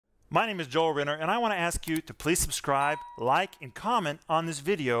My name is Joel Renner, and I want to ask you to please subscribe, like, and comment on this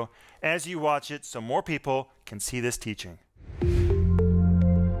video as you watch it so more people can see this teaching.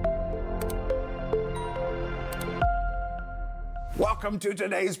 Welcome to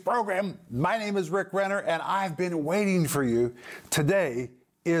today's program. My name is Rick Renner, and I've been waiting for you. Today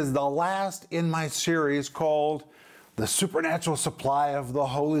is the last in my series called The Supernatural Supply of the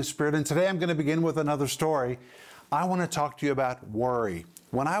Holy Spirit. And today I'm going to begin with another story. I want to talk to you about worry.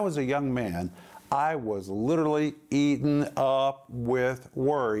 When I was a young man, I was literally eaten up with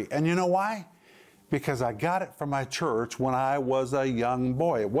worry. And you know why? Because I got it from my church when I was a young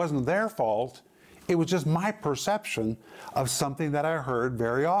boy. It wasn't their fault. It was just my perception of something that I heard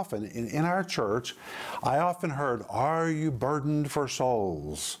very often. In our church, I often heard, "Are you burdened for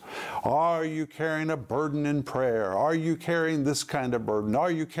souls? Are you carrying a burden in prayer? Are you carrying this kind of burden? Are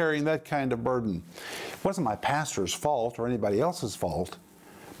you carrying that kind of burden?" It wasn't my pastor's fault or anybody else's fault.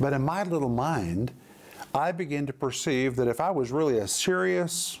 But in my little mind, I began to perceive that if I was really a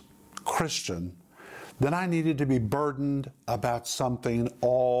serious Christian, then I needed to be burdened about something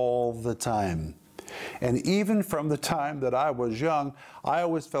all the time. And even from the time that I was young, I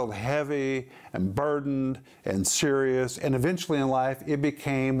always felt heavy and burdened and serious. And eventually in life, it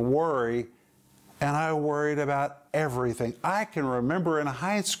became worry. And I worried about everything. I can remember in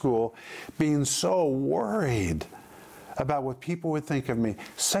high school being so worried about what people would think of me,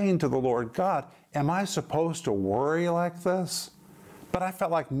 saying to the Lord, "God, am I supposed to worry like this?" But I felt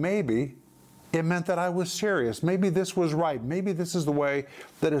like maybe it meant that I was serious. Maybe this was right. Maybe this is the way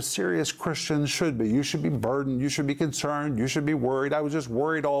that a serious Christian should be. You should be burdened. You should be concerned. You should be worried. I was just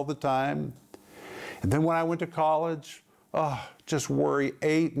worried all the time. And then when I went to college, just worry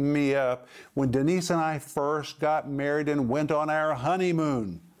ate me up. When Denise and I first got married and went on our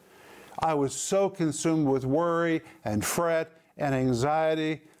honeymoon, I was so consumed with worry and fret and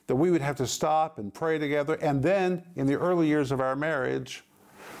anxiety that we would have to stop and pray together. And then in the early years of our marriage,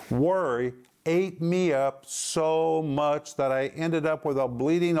 worry ate me up so much that I ended up with a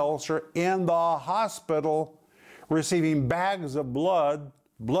bleeding ulcer in the hospital, receiving bags of blood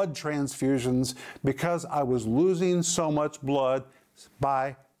transfusions, because I was losing so much blood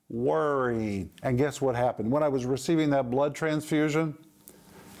by worrying. And guess what happened? When I was receiving that blood transfusion,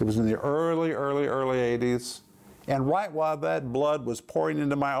 it was in the early 80s. And right while that blood was pouring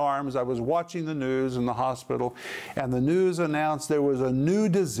into my arms, I was watching the news in the hospital, and the news announced there was a new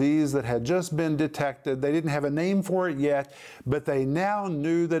disease that had just been detected. They didn't have a name for it yet, but they now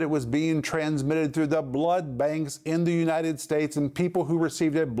knew that it was being transmitted through the blood banks in the United States, and people who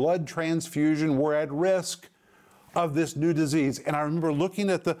received a blood transfusion were at risk of this new disease. And I remember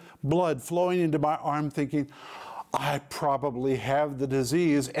looking at the blood flowing into my arm thinking, I probably have the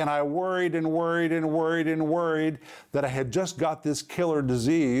disease. And I worried and worried and worried and worried that I had just got this killer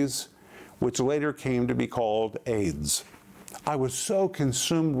disease, which later came to be called AIDS. I was so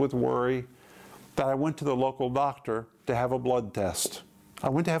consumed with worry that I went to the local doctor to have a blood test. I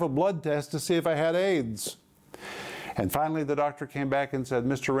went to have a blood test to see if I had AIDS. And finally, the doctor came back and said,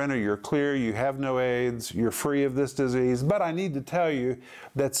 "Mr. Renner, you're clear, you have no AIDS, you're free of this disease, but I need to tell you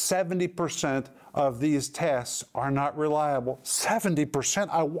that 70% of these tests are not reliable." 70%.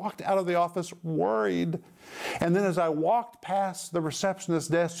 I walked out of the office worried. And then as I walked past the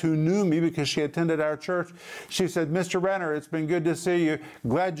receptionist desk, who knew me because she attended our church, she said, "Mr. Renner, it's been good to see you.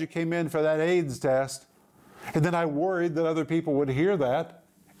 Glad you came in for that AIDS test." And then I worried that other people would hear that,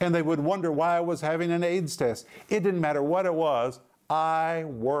 and they would wonder why I was having an AIDS test. It didn't matter what it was. I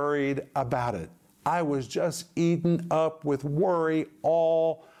worried about it. I was just eaten up with worry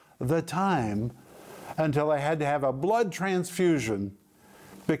all the time until I had to have a blood transfusion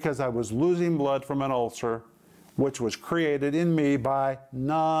because I was losing blood from an ulcer, which was created in me by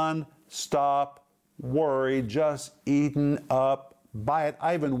non-stop worry, just eaten up by it.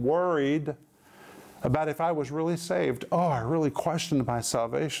 I even worried about if I was really saved. I really questioned my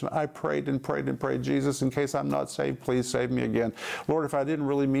salvation. I prayed and prayed and prayed, "Jesus, in case I'm not saved, please save me again. Lord, if I didn't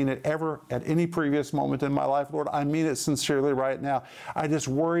really mean it ever at any previous moment in my life, Lord, I mean it sincerely right now." I just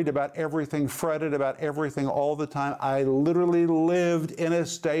worried about everything, fretted about everything all the time. I literally lived in a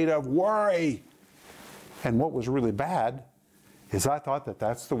state of worry. And what was really bad is I thought that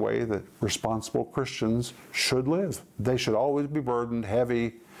that's the way that responsible Christians should live. They should always be burdened,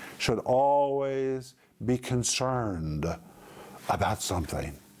 heavy, should always be concerned about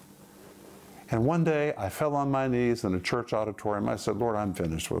something. And one day I fell on my knees in a church auditorium. I said, "Lord, I'm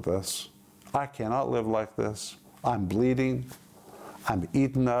finished with this. I cannot live like this. I'm bleeding. I'm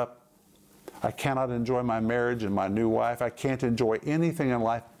eaten up. I cannot enjoy my marriage and my new wife. I can't enjoy anything in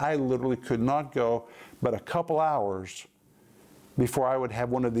life." I literally could not go but a couple hours before I would have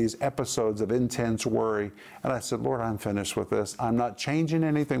one of these episodes of intense worry. And I said, Lord, I'm finished with this. I'm not changing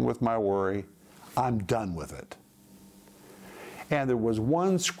anything with my worry. I'm done with it. And there was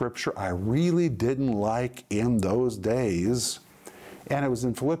one scripture I really didn't like in those days, and it was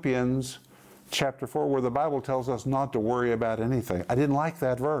in Philippians chapter 4, where the Bible tells us not to worry about anything. I didn't like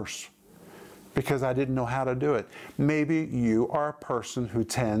that verse because I didn't know how to do it. Maybe you are a person who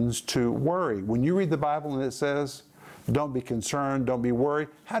tends to worry. When you read the Bible and it says, don't be concerned, don't be worried,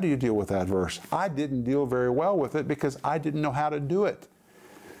 how do you deal with that verse? I didn't deal very well with it because I didn't know how to do it.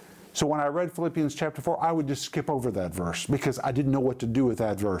 So when I read Philippians chapter 4, I would just skip over that verse because I didn't know what to do with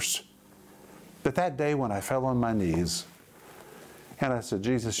that verse. But that day when I fell on my knees and I said,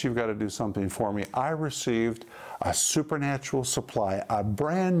 Jesus, you've got to do something for me, I received a supernatural supply, a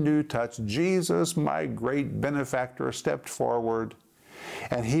brand new touch. Jesus, my great benefactor, stepped forward,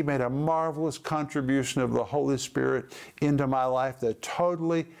 and He made a marvelous contribution of the Holy Spirit into my life that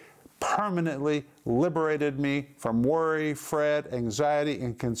totally, permanently liberated me from worry, fret, anxiety,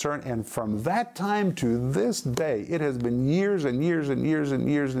 and concern. And from that time to this day, it has been years and years and years and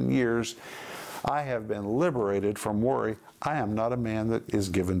years and years, I have been liberated from worry. I am not a man that is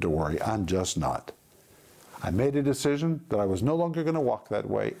given to worry. I'm just not. I made a decision that I was no longer going to walk that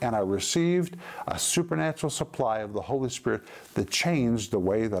way, and I received a supernatural supply of the Holy Spirit that changed the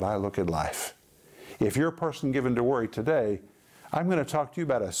way that I look at life. If you're a person given to worry today, I'm going to talk to you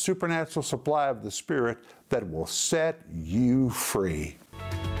about a supernatural supply of the Spirit that will set you free.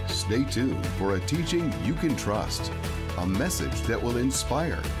 Stay tuned for a teaching you can trust, a message that will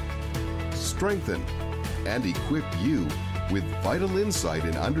inspire, strengthen, and equip you with vital insight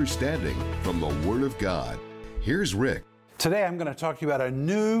and understanding from the Word of God. Here's Rick. Today I'm going to talk to you about a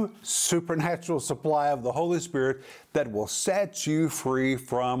new supernatural supply of the Holy Spirit that will set you free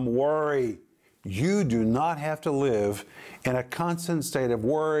from worry. You do not have to live in a constant state of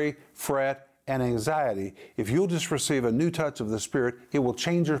worry, fret, and anxiety. If you'll just receive a new touch of the Spirit, it will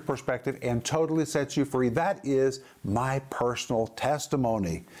change your perspective and totally set you free. That is my personal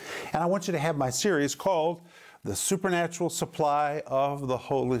testimony. And I want you to have my series called The Supernatural Supply of the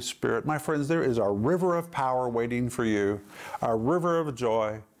Holy Spirit. My friends, there is a river of power waiting for you, a river of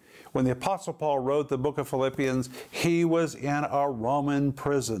joy. When the Apostle Paul wrote the book of Philippians, he was in a Roman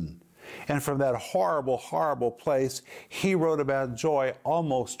prison. And from that horrible, horrible place, he wrote about joy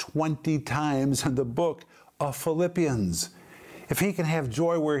almost 20 times in the book of Philippians. If he can have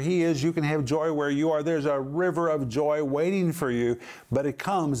joy where he is, you can have joy where you are. There's a river of joy waiting for you, but it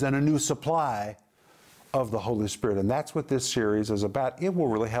comes in a new supply of the Holy Spirit. And that's what this series is about. It will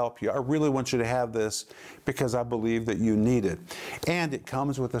really help you. I really want you to have this because I believe that you need it. And it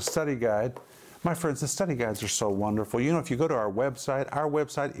comes with a study guide. My friends, the study guides are so wonderful. You know, if you go to our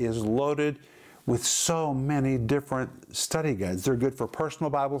website is loaded with so many different study guides. They're good for personal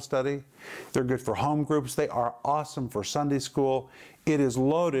Bible study. They're good for home groups. They are awesome for Sunday school. It is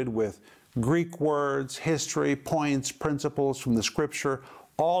loaded with Greek words, history, points, principles from the Scripture.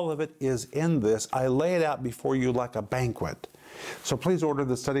 All of it is in this. I lay it out before you like a banquet. So please order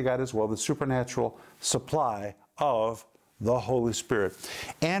the study guide as well, The Supernatural Supply of the Holy Spirit.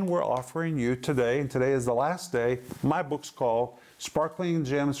 And we're offering you today, and today is the last day, my book's called Sparkling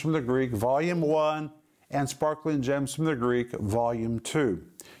Gems from the Greek, Volume 1, and Sparkling Gems from the Greek, Volume 2.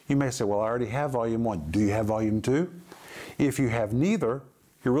 You may say, well, I already have Volume 1. Do you have Volume 2? If you have neither,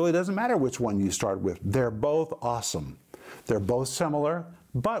 it really doesn't matter which one you start with. They're both awesome. They're both similar,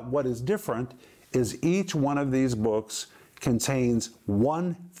 but what is different is each one of these books contains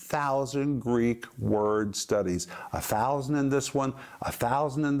 1,000 Greek word studies. 1,000 in this one,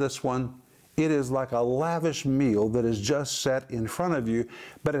 1,000 in this one. It is like a lavish meal that is just set in front of you,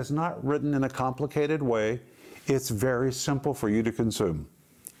 but it's not written in a complicated way. It's very simple for you to consume.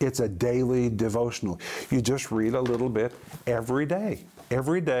 It's a daily devotional. You just read a little bit every day.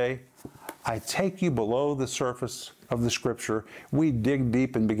 Every day, I take you below the surface of the Scripture. We dig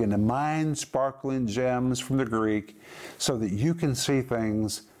deep and begin to mine sparkling gems from the Greek so that you can see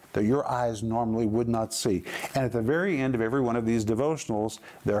things that your eyes normally would not see. And at the very end of every one of these devotionals,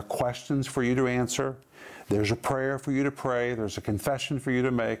 there are questions for you to answer. There's a prayer for you to pray. There's a confession for you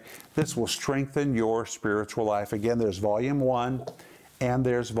to make. This will strengthen your spiritual life. Again, there's Volume 1 and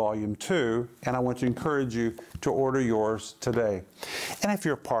there's Volume 2, and I want to encourage you to order yours today. And if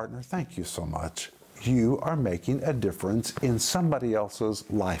you're a partner, thank you so much. You are making a difference in somebody else's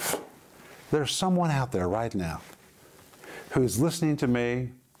life. There's someone out there right now who's listening to me.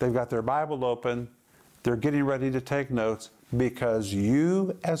 They've got their Bible open. They're getting ready to take notes because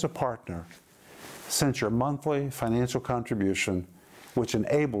you, as a partner, sent your monthly financial contribution, which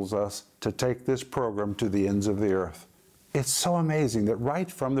enables us to take this program to the ends of the earth. It's so amazing that right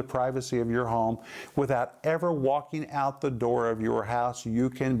from the privacy of your home, without ever walking out the door of your house, you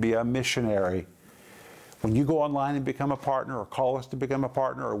can be a missionary. When you go online and become a partner, or call us to become a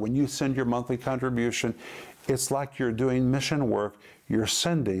partner, or when you send your monthly contribution, it's like you're doing mission work. You're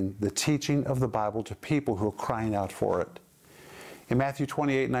sending the teaching of the Bible to people who are crying out for it. In Matthew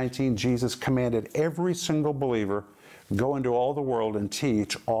 28:19, Jesus commanded every single believer, go into all the world and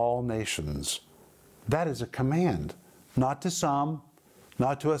teach all nations. That is a command, not to some,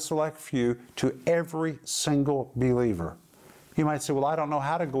 not to a select few, to every single believer. You might say, well, I don't know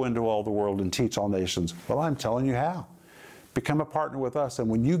how to go into all the world and teach all nations. Well, I'm telling you how. Become a partner with us, and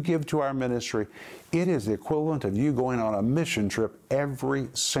when you give to our ministry, it is the equivalent of you going on a mission trip every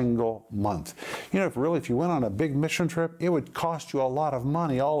single month. You know, if you went on a big mission trip, it would cost you a lot of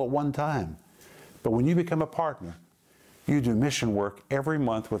money all at one time. But when you become a partner, you do mission work every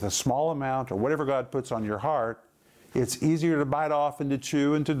month with a small amount or whatever God puts on your heart. It's easier to bite off and to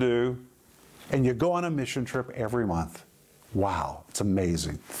chew and to do, and you go on a mission trip every month. Wow, it's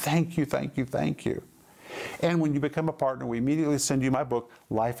amazing. Thank you, thank you, thank you. And when you become a partner, we immediately send you my book,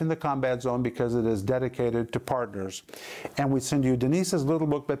 Life in the Combat Zone, because it is dedicated to partners. And we send you Denise's little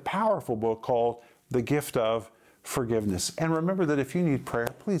book, but powerful book called The Gift of Forgiveness. And remember that if you need prayer,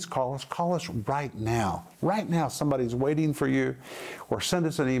 please call us. Call us right now. Right now, somebody's waiting for you. Or send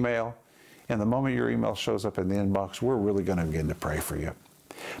us an email. And the moment your email shows up in the inbox, we're really going to begin to pray for you.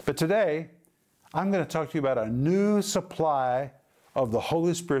 But today, I'm going to talk to you about a new supply of the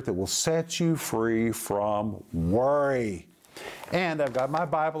Holy Spirit that will set you free from worry. And I've got my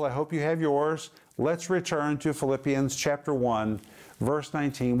Bible. I hope you have yours. Let's return to Philippians chapter 1, verse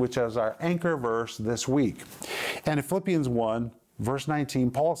 19, which is our anchor verse this week. And in Philippians 1, verse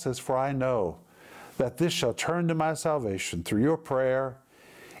 19, Paul says, "For I know that this shall turn to my salvation through your prayer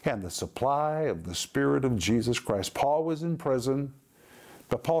and the supply of the Spirit of Jesus Christ." Paul was in prison,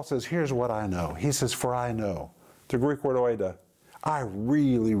 but Paul says, here's what I know. He says, "For I know." The Greek word oida. I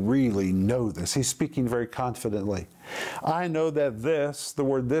really, really know this. He's speaking very confidently. I know that this, the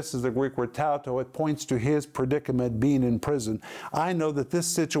word this is the Greek word tauto. It points to his predicament being in prison. I know that this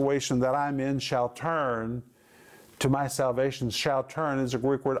situation that I'm in shall turn to my salvation. Shall turn is a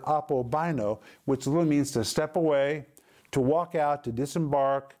Greek word apobino, which literally means to step away, to walk out, to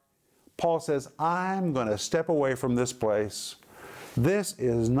disembark. Paul says, I'm going to step away from this place. This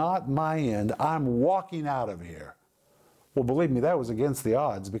is not my end. I'm walking out of here. Well, believe me, that was against the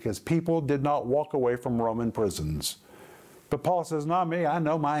odds because people did not walk away from Roman prisons. But Paul says, not me, I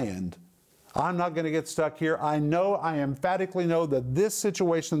know my end. I'm not going to get stuck here. I emphatically know that this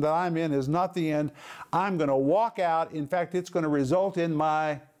situation that I'm in is not the end. I'm going to walk out. In fact, it's going to result in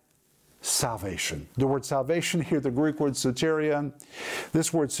my salvation. The word salvation here, the Greek word soterion.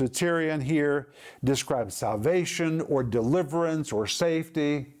 This word soterion here describes salvation or deliverance or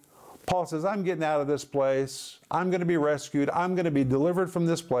safety. Paul says, I'm getting out of this place. I'm going to be rescued. I'm going to be delivered from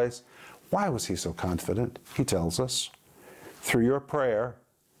this place. Why was he so confident? He tells us, through your prayer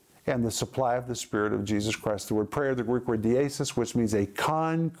and the supply of the Spirit of Jesus Christ. The word prayer, the Greek word diesis, which means a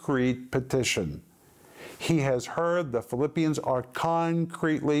concrete petition. He has heard the Philippians are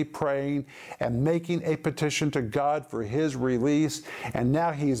concretely praying and making a petition to God for his release, and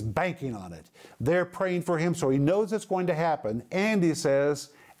now he's banking on it. They're praying for him, so he knows it's going to happen, and he says,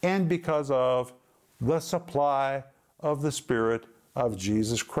 and because of the supply of the Spirit of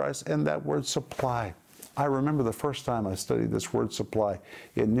Jesus Christ. And that word supply, I remember the first time I studied this word supply,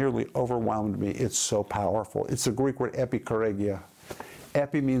 it nearly overwhelmed me. It's so powerful. It's the Greek word epikoregia.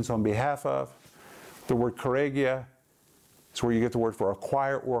 Epi means on behalf of. The word choregia is where you get the word for a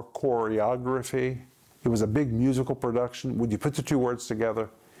choir or choreography. It was a big musical production. When you put the two words together,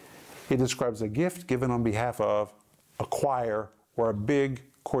 it describes a gift given on behalf of a choir or a big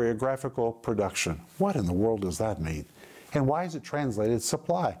choreographical production. What in the world does that mean? And why is it translated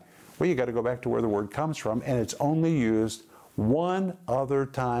supply? Well, you got to go back to where the word comes from, and it's only used one other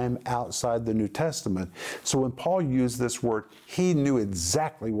time outside the New Testament. So when Paul used this word, he knew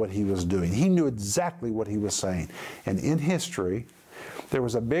exactly what he was doing. He knew exactly what he was saying. And in history, there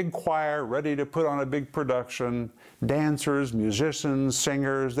was a big choir ready to put on a big production. Dancers, musicians,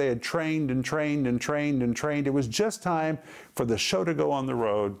 singers, they had trained and trained and trained and trained. It was just time for the show to go on the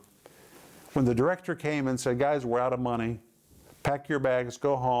road. When the director came and said, guys, we're out of money. Pack your bags,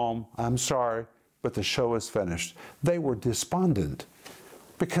 go home. I'm sorry, but the show is finished. They were despondent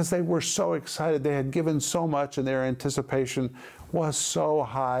because they were so excited. They had given so much and their anticipation was so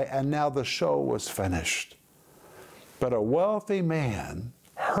high, and now the show was finished. But a wealthy man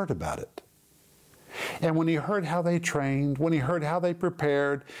heard about it. And when he heard how they trained, when he heard how they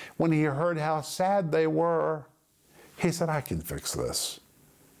prepared, when he heard how sad they were, He said, I can fix this.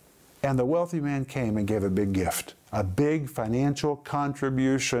 And the wealthy man came and gave a big gift, a big financial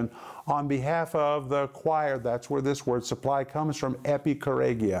contribution on behalf of the choir. That's where this word supply comes from,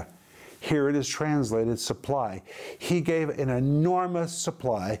 epikoregia. Here it is translated supply. He gave an enormous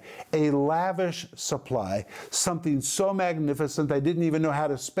supply, a lavish supply, something so magnificent they didn't even know how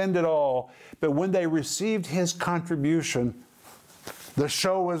to spend it all. But when they received his contribution, the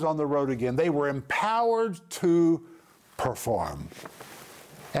show was on the road again. They were empowered to perform.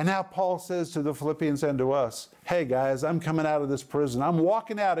 And now Paul says to the Philippians and to us, hey guys, I'm coming out of this prison. I'm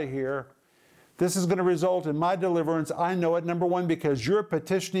walking out of here. This is going to result in my deliverance. I know it, number one, because you're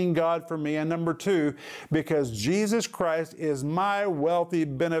petitioning God for me, and number two, because Jesus Christ is my wealthy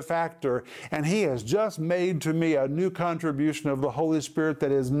benefactor, and He has just made to me a new contribution of the Holy Spirit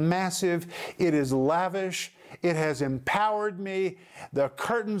that is massive. It is lavish. It has empowered me. The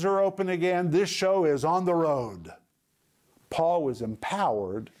curtains are open again. This show is on the road. Paul was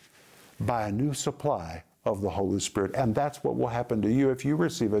empowered by a new supply of the Holy Spirit, and that's what will happen to you if you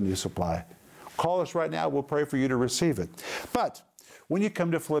receive a new supply. Call us right now. We'll pray for you to receive it. But when you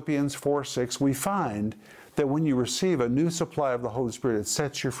come to Philippians 4:6, we find that when you receive a new supply of the Holy Spirit, it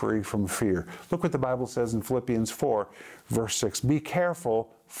sets you free from fear. Look what the Bible says in Philippians 4, verse 6. Be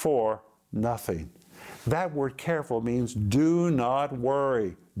careful for nothing. That word careful means do not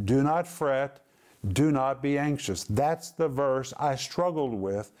worry, do not fret, do not be anxious. That's the verse I struggled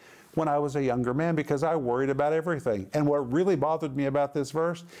with when I was a younger man because I worried about everything. And what really bothered me about this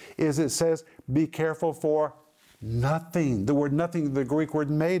verse is it says, be careful for nothing. The word nothing, the Greek word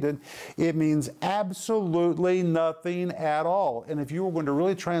maiden, it means absolutely nothing at all. And if you were going to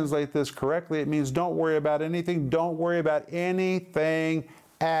really translate this correctly, it means don't worry about anything. Don't worry about anything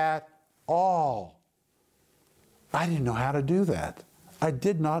at all. I didn't know how to do that. I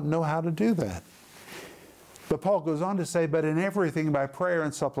did not know how to do that. But Paul goes on to say, but in everything by prayer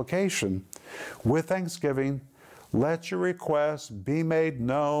and supplication, with thanksgiving, let your requests be made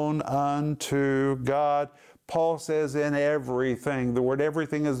known unto God. Paul says in everything. The word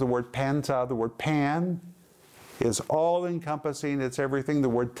everything is the word panta. The word pan is all-encompassing. It's everything. The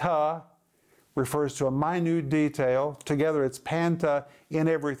word ta refers to a minute detail. Together it's panta in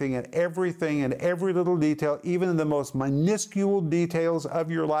everything, and everything in every little detail, even in the most minuscule details of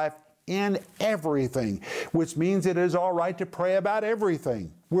your life, in everything, which means it is all right to pray about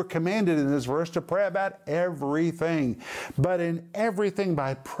everything. We're commanded in this verse to pray about everything. But in everything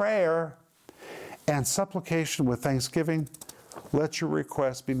by prayer and supplication with thanksgiving, let your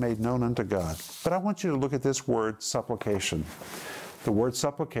requests be made known unto God. But I want you to look at this word supplication. The word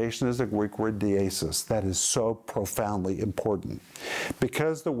supplication is the Greek word diesis. That is so profoundly important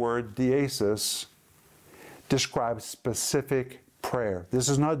because the word diesis describes specific prayer. This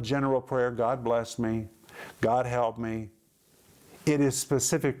is not general prayer, God bless me, God help me. It is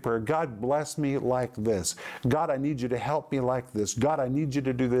specific prayer. God bless me like this. God, I need you to help me like this. God, I need you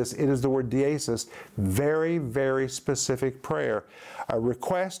to do this. It is the word diesis, very, very specific prayer. A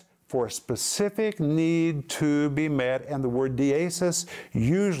request for a specific need to be met, and the word diesis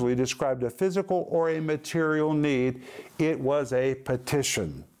usually described a physical or a material need. It was a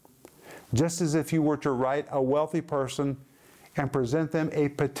petition. Just as if you were to write a wealthy person and present them a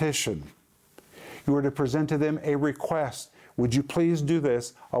petition. You were to present to them a request. Would you please do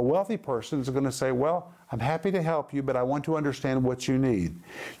this? A wealthy person is going to say, well, I'm happy to help you, but I want to understand what you need.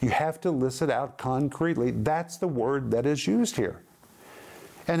 You have to list it out concretely. That's the word that is used here.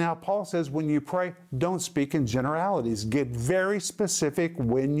 And now Paul says when you pray, don't speak in generalities. Get very specific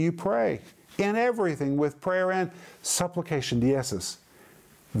when you pray. In everything with prayer and supplication, diesis.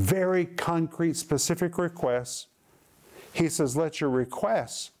 Very concrete, specific requests. He says, let your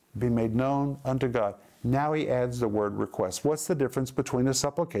requests be made known unto God. Now he adds the word request. What's the difference between a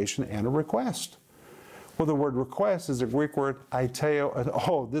supplication and a request? Well, the word request is the Greek word aiteo.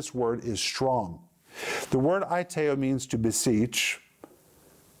 Oh, this word is strong. The word aiteo means to beseech,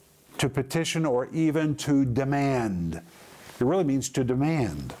 to petition, or even to demand. It really means to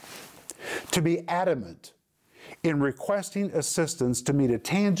demand. To be adamant in requesting assistance to meet a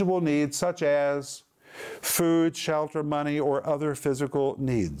tangible need such as food, shelter, money, or other physical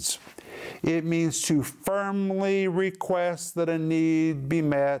needs. It means to firmly request that a need be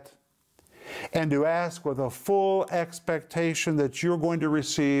met and to ask with a full expectation that you're going to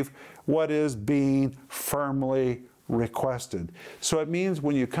receive what is being firmly requested. So it means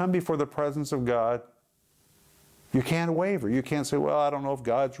when you come before the presence of God, you can't waver. You can't say, well, I don't know if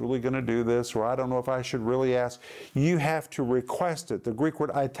God's really going to do this, or I don't know if I should really ask. You have to request it. The Greek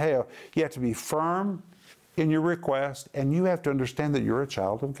word aiteo, you have to be firm in your request, and you have to understand that you're a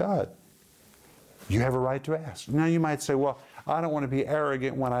child of God. You have a right to ask. Now you might say, well, I don't want to be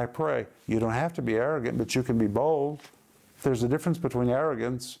arrogant when I pray. You don't have to be arrogant, but you can be bold. There's a difference between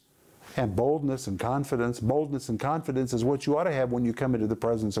arrogance and boldness and confidence. Boldness and confidence is what you ought to have when you come into the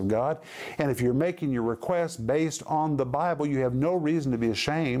presence of God. And if you're making your request based on the Bible, you have no reason to be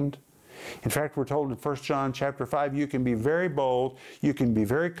ashamed. In fact, we're told in 1 John chapter 5, you can be very bold, you can be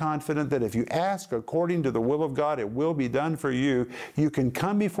very confident that if you ask according to the will of God, it will be done for you. You can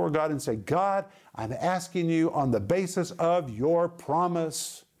come before God and say, God, I'm asking you on the basis of your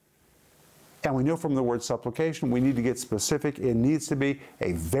promise. And we know from the word supplication, we need to get specific. It needs to be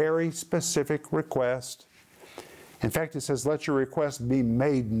a very specific request. In fact, it says, let your request be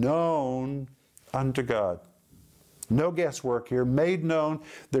made known unto God. No guesswork here. Made known,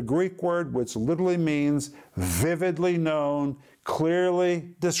 the Greek word which literally means vividly known, clearly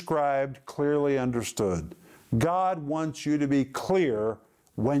described, clearly understood. God wants you to be clear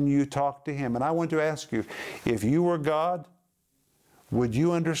when you talk to Him. And I want to ask you, if you were God, would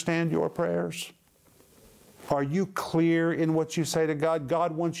you understand your prayers? Are you clear in what you say to God?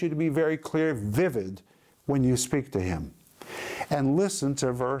 God wants you to be very clear, vivid when you speak to Him. And listen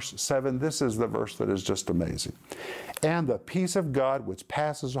to verse 7. This is the verse that is just amazing. And the peace of God, which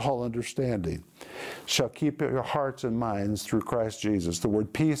passes all understanding, shall keep your hearts and minds through Christ Jesus. The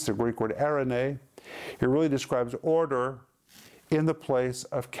word peace, the Greek word eirene, it really describes order in the place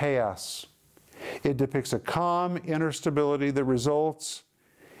of chaos. It depicts a calm inner stability that results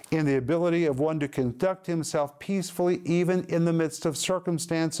in the ability of one to conduct himself peacefully even in the midst of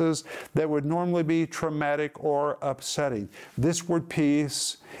circumstances that would normally be traumatic or upsetting. This word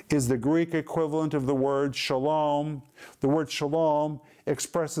peace is the Greek equivalent of the word shalom. The word shalom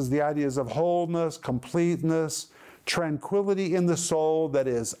expresses the ideas of wholeness, completeness, tranquility in the soul that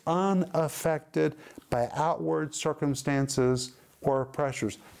is unaffected by outward circumstances or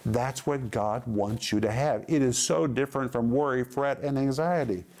pressures. That's what God wants you to have. It is so different from worry, fret, and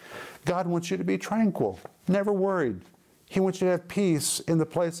anxiety. God wants you to be tranquil, never worried. He wants you to have peace in the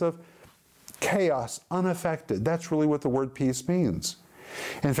place of chaos, unaffected. That's really what the word peace means.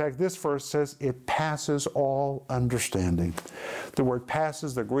 In fact, this verse says it passes all understanding. The word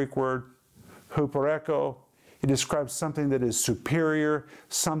passes, the Greek word hupereko, it describes something that is superior,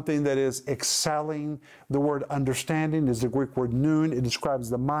 something that is excelling. The word understanding is the Greek word noon. It describes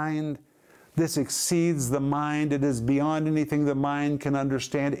the mind. This exceeds the mind. It is beyond anything the mind can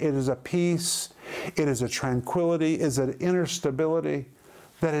understand. It is a peace. It is a tranquility. It is an inner stability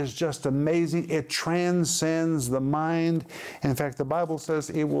that is just amazing. It transcends the mind. In fact, the Bible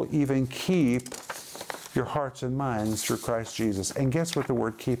says it will even keep your hearts and minds through Christ Jesus. And guess what the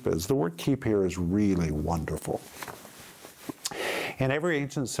word keep is? The word keep here is really wonderful. In every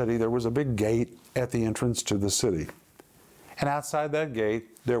ancient city, there was a big gate at the entrance to the city. And outside that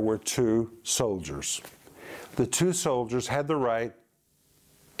gate, there were two soldiers. The two soldiers had the right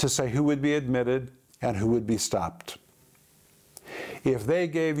to say who would be admitted and who would be stopped. If they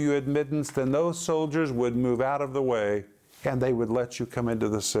gave you admittance, then those soldiers would move out of the way and they would let you come into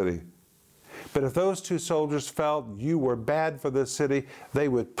the city. But if those two soldiers felt you were bad for the city, they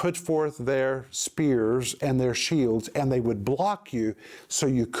would put forth their spears and their shields, and they would block you so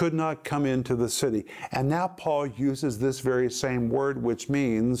you could not come into the city. And now Paul uses this very same word, which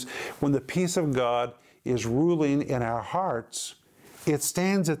means when the peace of God is ruling in our hearts, it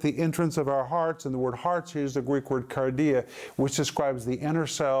stands at the entrance of our hearts, and the word hearts here is the Greek word kardia, which describes the inner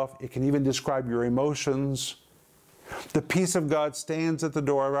self. It can even describe your emotions. The peace of God stands at the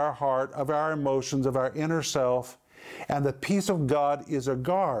door of our heart, of our emotions, of our inner self, and the peace of God is a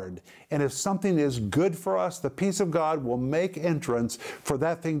guard. And if something is good for us, the peace of God will make entrance for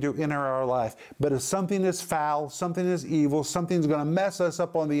that thing to enter our life. But if something is foul, something is evil, something's going to mess us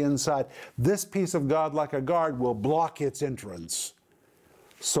up on the inside, this peace of God, like a guard, will block its entrance.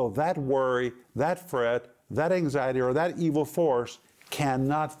 So that worry, that fret, that anxiety, or that evil force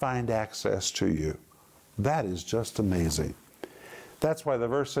cannot find access to you. That is just amazing. That's why the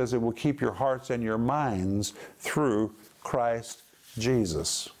verse says it will keep your hearts and your minds through Christ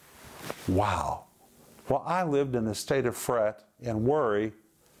Jesus. Wow. Well, I lived in a state of fret and worry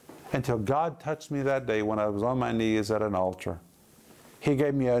until God touched me that day when I was on my knees at an altar. He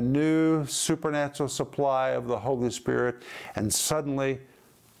gave me a new supernatural supply of the Holy Spirit, and suddenly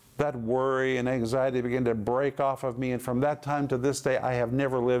that worry and anxiety began to break off of me. And from that time to this day, I have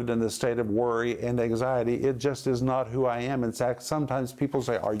never lived in the state of worry and anxiety. It just is not who I am. In fact, sometimes people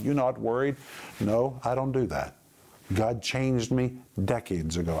say, "Are you not worried?" No, I don't do that. God changed me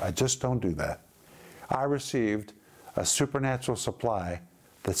decades ago. I just don't do that. I received a supernatural supply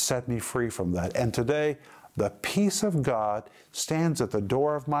that set me free from that. And today, the peace of God stands at the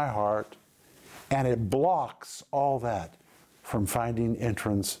door of my heart, and it blocks all that from finding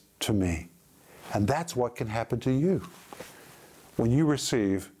entrance to me. And that's what can happen to you when you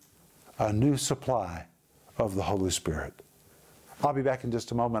receive a new supply of the Holy Spirit. I'll be back in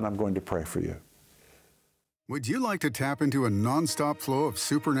just a moment. I'm going to pray for you. Would you like to tap into a non-stop flow of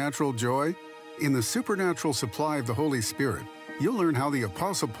supernatural joy? In the supernatural supply of the Holy Spirit, you'll learn how the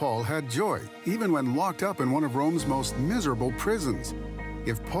Apostle Paul had joy, even when locked up in one of Rome's most miserable prisons.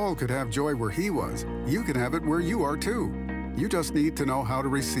 If Paul could have joy where he was, you can have it where you are too. You just need to know how to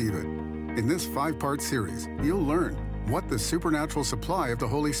receive it. In this 5-part series, you'll learn what the supernatural supply of the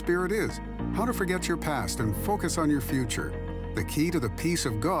Holy Spirit is, how to forget your past and focus on your future, the key to the peace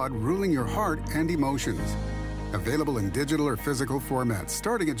of God ruling your heart and emotions. Available in digital or physical formats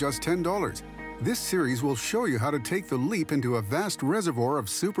starting at just $10. This series will show you how to take the leap into a vast reservoir of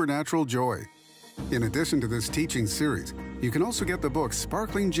supernatural joy. In addition to this teaching series, you can also get the book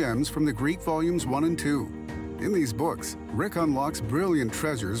Sparkling Gems from the Greek Volumes 1 and 2. In these books, Rick unlocks brilliant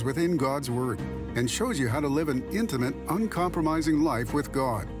treasures within God's Word and shows you how to live an intimate, uncompromising life with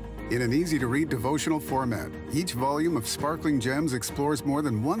God. In an easy-to-read devotional format, each volume of Sparkling Gems explores more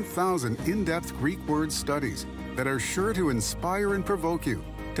than 1,000 in-depth Greek word studies that are sure to inspire and provoke you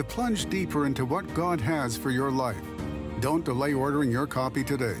to plunge deeper into what God has for your life. Don't delay ordering your copy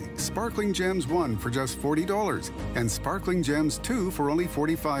today. Sparkling Gems 1 for just $40 and Sparkling Gems 2 for only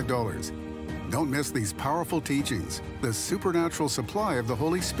 $45. Don't miss these powerful teachings, the supernatural supply of the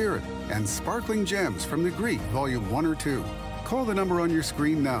Holy Spirit, and Sparkling Gems from the Greek, Volume 1 or 2. Call the number on your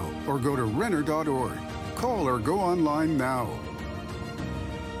screen now or go to renner.org. Call or go online now.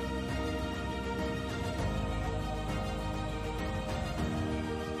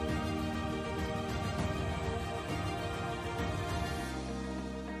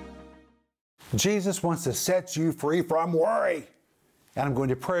 Jesus wants to set you free from worry. And I'm going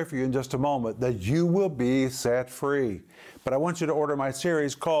to pray for you in just a moment that you will be set free. But I want you to order my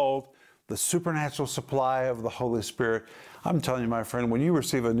series called The Supernatural Supply of the Holy Spirit. I'm telling you, my friend, when you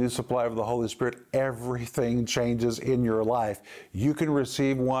receive a new supply of the Holy Spirit, everything changes in your life. You can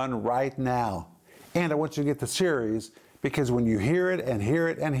receive one right now. And I want you to get the series because when you hear it and hear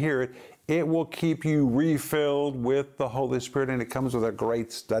it and hear it, it will keep you refilled with the Holy Spirit, and it comes with a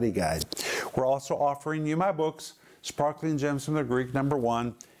great study guide. We're also offering you my books, Sparkling Gems from the Greek, number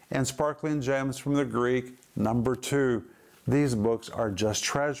 1, and Sparkling Gems from the Greek, number 2. These books are just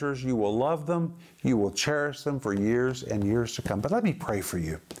treasures. You will love them. You will cherish them for years and years to come. But let me pray for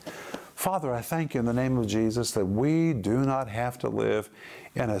you. Father, I thank you in the name of Jesus that we do not have to live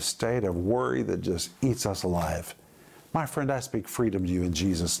in a state of worry that just eats us alive. My friend, I speak freedom to you in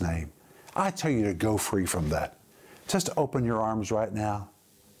Jesus' name. I tell you to go free from that. Just open your arms right now.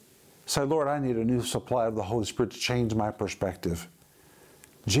 Say, Lord, I need a new supply of the Holy Spirit to change my perspective.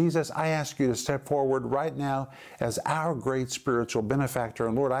 Jesus, I ask you to step forward right now as our great spiritual benefactor.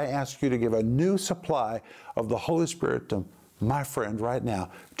 And Lord, I ask you to give a new supply of the Holy Spirit to my friend right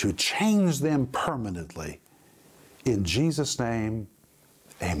now to change them permanently. In Jesus' name,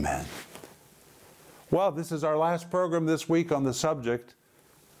 amen. Well, this is our last program this week on the subject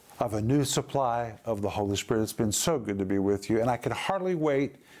of a new supply of the Holy Spirit. It's been so good to be with you, and I can hardly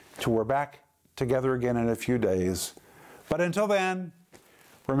wait till we're back together again in a few days. But until then,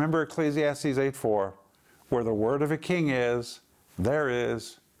 remember Ecclesiastes 8:4, where the word of a king is, there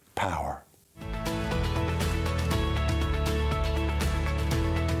is power.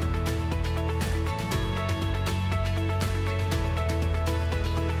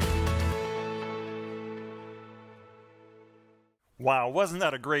 Wow, wasn't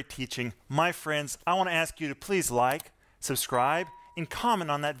that a great teaching? My friends, I want to ask you to please like, subscribe, and comment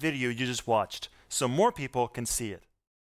on that video you just watched so more people can see it.